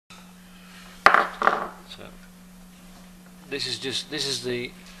So this is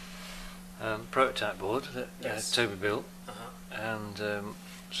the prototype board that Tobie built, and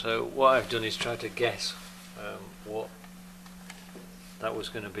so what I've done is try to guess what that was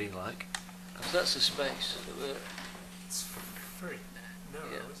going to be like. Because that's the space that it's very narrow,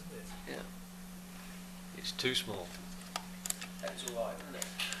 isn't it? Yeah. It's too small. That's alright, isn't it?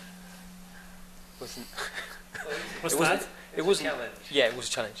 Wasn't. What's that? It wasn't. Challenge. Yeah, it was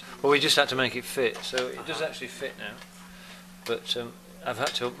a challenge. Well, we just had to make it fit, so it does actually fit now. But I've had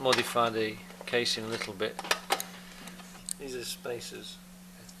to modify the casing a little bit. These are spacers.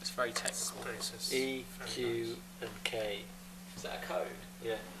 It's very technical. Spaces. E, Very Q, nice. and K. Is that a code?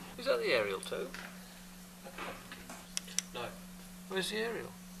 Yeah. Is that the aerial toe? No, Where's the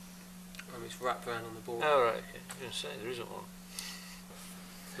aerial? it's wrapped around on the board. Oh, right, okay. I was going to say, there isn't one.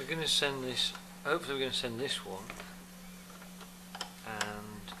 We're going to send this, hopefully we're going to send this one,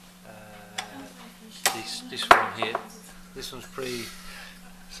 and this one here. This one's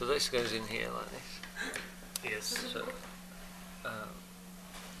so this goes in here like this. Yes.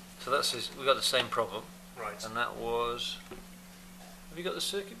 So that's we got the same problem, Right. and that was. Have you got the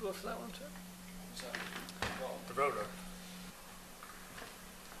circuit board for that one too? The rotor.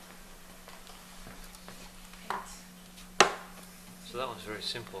 So that one's very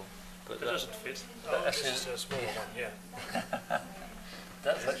simple, but It doesn't fit. Oh, this is a smaller one, yeah.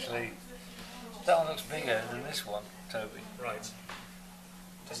 that's actually that one looks bigger than this one, Tobie. Right.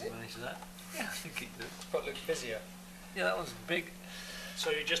 Does it manage that? Yeah, I think it does. But it looks busier. Yeah, that one's big. So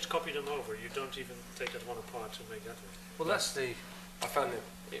you just copy them over, you don't even take that one apart to make that one. Well, that's the. I found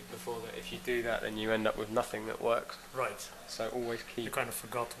it before that if you do that, then you end up with nothing that works. Right. So always You keep. kind of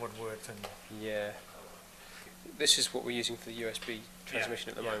forgot what worked and... Yeah. This is what we're using for the USB transmission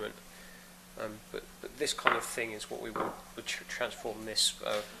at the moment. But this kind of thing is what we would transform this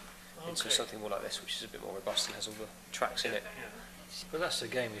into something more like this, which is a bit more robust and has all the tracks in it. Yeah. But that's the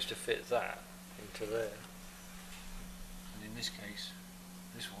game, is to fit that into there. And in this case,